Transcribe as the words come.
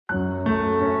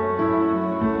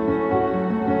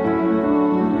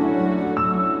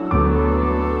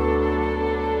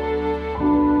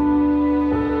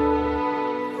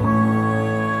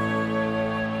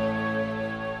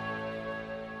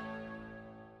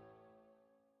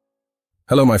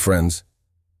Hello, my friends.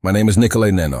 My name is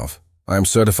Nikolay Nenov. I am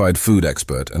certified food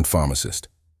expert and pharmacist.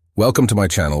 Welcome to my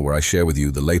channel where I share with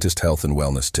you the latest health and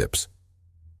wellness tips.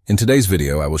 In today's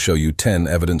video, I will show you 10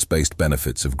 evidence-based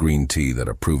benefits of green tea that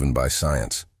are proven by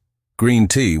science. Green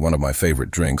tea, one of my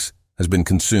favorite drinks, has been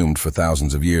consumed for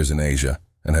thousands of years in Asia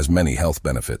and has many health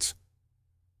benefits.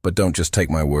 But don't just take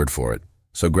my word for it.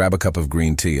 So grab a cup of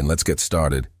green tea and let's get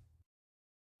started.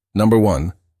 Number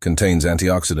 1. Contains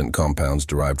antioxidant compounds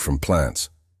derived from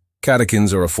plants.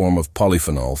 Catechins are a form of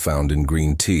polyphenol found in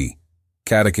green tea.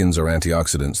 Catechins are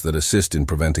antioxidants that assist in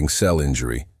preventing cell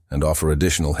injury and offer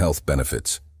additional health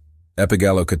benefits.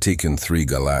 Epigallocatechin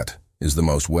 3-galat is the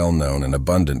most well-known and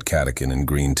abundant catechin in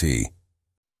green tea.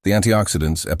 The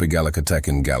antioxidants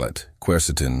epigallocatechin galat,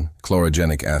 quercetin,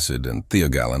 chlorogenic acid, and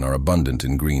theogalin are abundant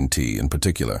in green tea in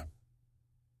particular.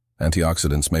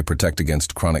 Antioxidants may protect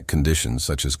against chronic conditions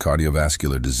such as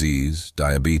cardiovascular disease,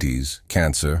 diabetes,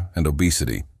 cancer, and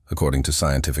obesity, according to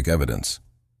scientific evidence.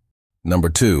 Number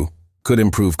 2. Could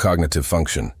improve cognitive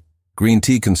function. Green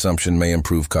tea consumption may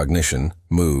improve cognition,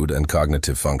 mood, and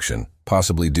cognitive function,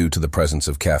 possibly due to the presence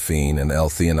of caffeine and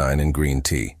L-theanine in green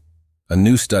tea. A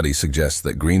new study suggests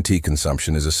that green tea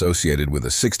consumption is associated with a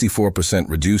 64%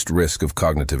 reduced risk of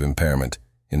cognitive impairment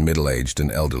in middle-aged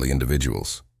and elderly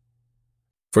individuals.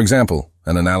 For example,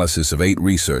 an analysis of 8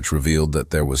 research revealed that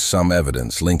there was some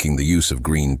evidence linking the use of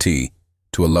green tea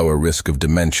to a lower risk of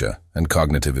dementia and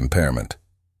cognitive impairment.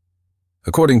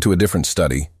 According to a different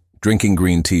study, drinking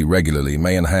green tea regularly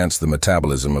may enhance the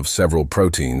metabolism of several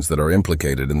proteins that are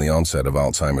implicated in the onset of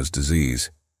Alzheimer's disease.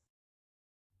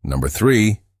 Number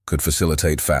 3. Could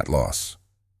facilitate fat loss.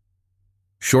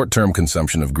 Short-term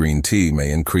consumption of green tea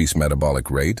may increase metabolic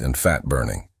rate and fat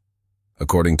burning.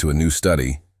 According to a new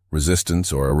study,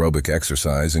 resistance or aerobic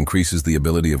exercise increases the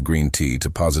ability of green tea to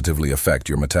positively affect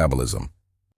your metabolism.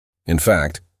 In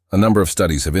fact, a number of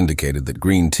studies have indicated that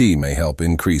green tea may help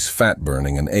increase fat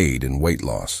burning and aid in weight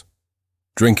loss.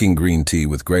 Drinking green tea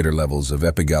with greater levels of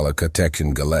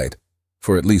epigallocatechin galat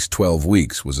for at least 12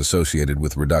 weeks was associated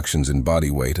with reductions in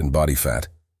body weight and body fat,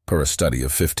 per a study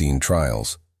of 15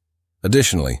 trials.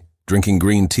 Additionally, drinking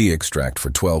green tea extract for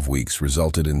 12 weeks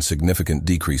resulted in significant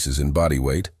decreases in body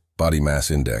weight, body mass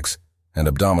index, and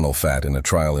abdominal fat in a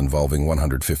trial involving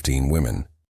 115 women.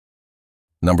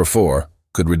 Number 4.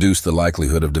 Could reduce the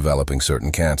likelihood of developing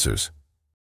certain cancers.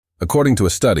 According to a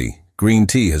study, green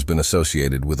tea has been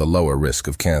associated with a lower risk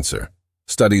of cancer.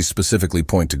 Studies specifically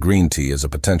point to green tea as a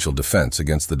potential defense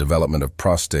against the development of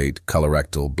prostate,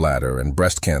 colorectal, bladder, and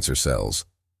breast cancer cells.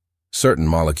 Certain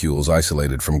molecules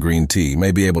isolated from green tea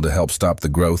may be able to help stop the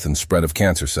growth and spread of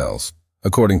cancer cells,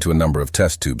 according to a number of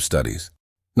test tube studies.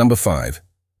 Number 5.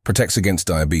 Protects against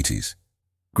diabetes.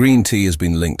 Green tea has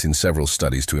been linked in several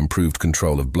studies to improved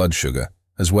control of blood sugar,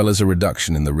 as well as a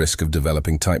reduction in the risk of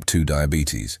developing type 2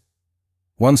 diabetes.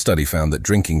 One study found that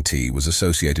drinking tea was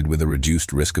associated with a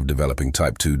reduced risk of developing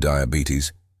type 2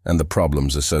 diabetes and the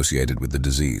problems associated with the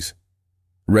disease.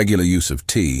 Regular use of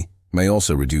tea may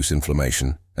also reduce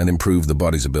inflammation and improve the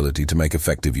body's ability to make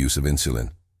effective use of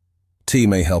insulin. Tea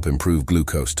may help improve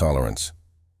glucose tolerance.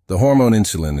 The hormone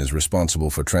insulin is responsible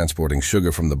for transporting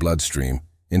sugar from the bloodstream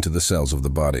into the cells of the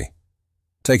body.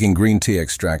 Taking green tea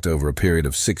extract over a period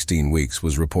of 16 weeks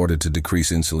was reported to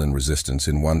decrease insulin resistance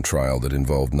in one trial that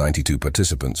involved 92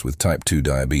 participants with type 2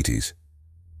 diabetes.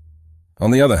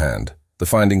 On the other hand, the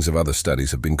findings of other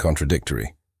studies have been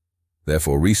contradictory.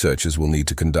 Therefore, researchers will need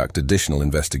to conduct additional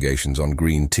investigations on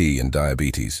green tea and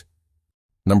diabetes.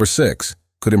 Number 6.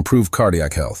 Could improve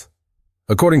cardiac health.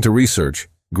 According to research,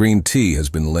 green tea has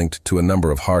been linked to a number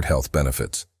of heart health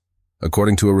benefits.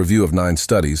 According to a review of 9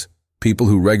 studies, people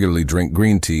who regularly drink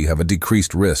green tea have a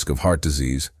decreased risk of heart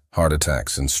disease, heart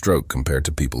attacks, and stroke compared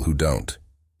to people who don't.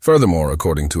 Furthermore,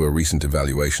 according to a recent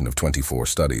evaluation of 24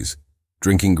 studies,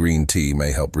 drinking green tea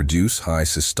may help reduce high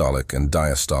systolic and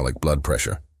diastolic blood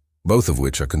pressure, both of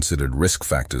which are considered risk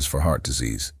factors for heart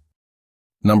disease.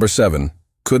 Number 7.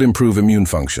 Could improve immune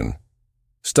function.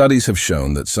 Studies have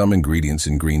shown that some ingredients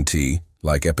in green tea,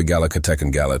 like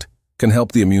epigallocatechin galat, can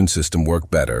help the immune system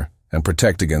work better and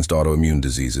protect against autoimmune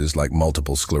diseases like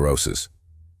multiple sclerosis.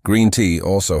 Green tea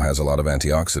also has a lot of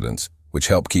antioxidants, which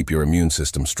help keep your immune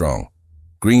system strong.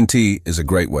 Green tea is a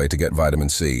great way to get vitamin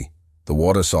C. The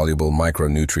water-soluble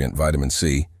micronutrient vitamin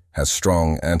C has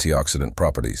strong antioxidant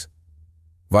properties.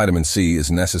 Vitamin C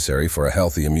is necessary for a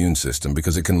healthy immune system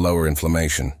because it can lower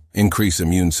inflammation, increase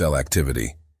immune cell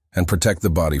activity, and protect the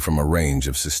body from a range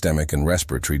of systemic and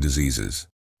respiratory diseases.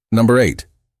 Number 8.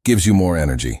 Gives you more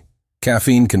energy.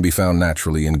 Caffeine can be found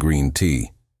naturally in green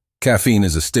tea. Caffeine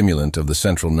is a stimulant of the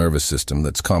central nervous system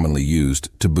that's commonly used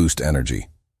to boost energy.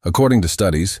 According to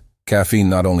studies, Caffeine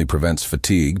not only prevents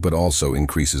fatigue but also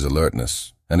increases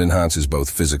alertness and enhances both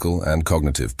physical and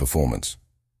cognitive performance.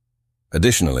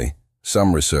 Additionally,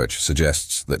 some research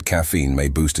suggests that caffeine may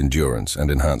boost endurance and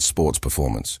enhance sports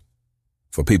performance.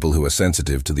 For people who are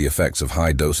sensitive to the effects of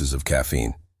high doses of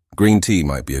caffeine, green tea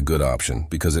might be a good option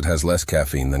because it has less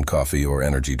caffeine than coffee or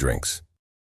energy drinks.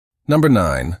 Number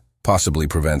 9, possibly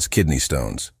prevents kidney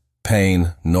stones.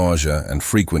 Pain, nausea, and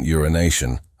frequent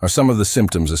urination are some of the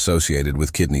symptoms associated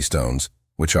with kidney stones,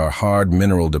 which are hard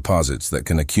mineral deposits that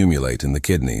can accumulate in the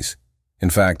kidneys.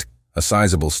 In fact, a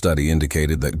sizable study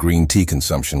indicated that green tea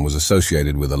consumption was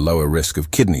associated with a lower risk of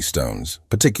kidney stones,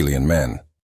 particularly in men.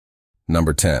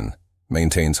 Number 10,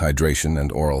 maintains hydration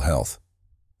and oral health.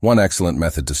 One excellent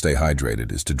method to stay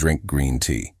hydrated is to drink green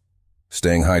tea.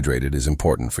 Staying hydrated is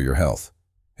important for your health.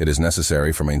 It is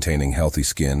necessary for maintaining healthy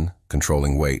skin,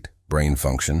 controlling weight, brain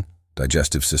function,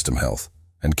 digestive system health,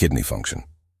 and kidney function.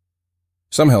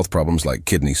 Some health problems like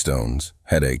kidney stones,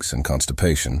 headaches, and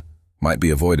constipation might be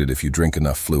avoided if you drink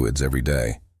enough fluids every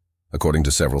day. According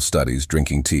to several studies,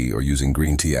 drinking tea or using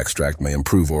green tea extract may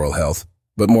improve oral health,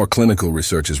 but more clinical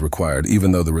research is required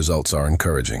even though the results are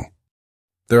encouraging.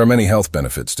 There are many health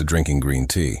benefits to drinking green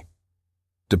tea.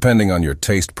 Depending on your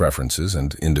taste preferences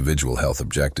and individual health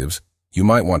objectives, you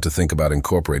might want to think about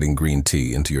incorporating green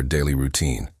tea into your daily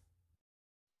routine.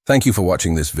 Thank you for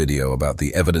watching this video about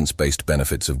the evidence-based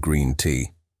benefits of green tea.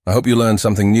 I hope you learned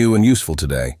something new and useful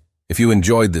today. If you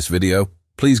enjoyed this video,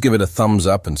 please give it a thumbs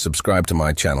up and subscribe to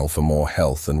my channel for more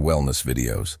health and wellness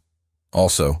videos.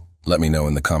 Also, let me know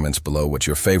in the comments below what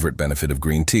your favorite benefit of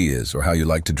green tea is or how you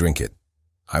like to drink it.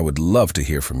 I would love to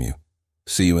hear from you.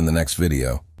 See you in the next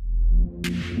video.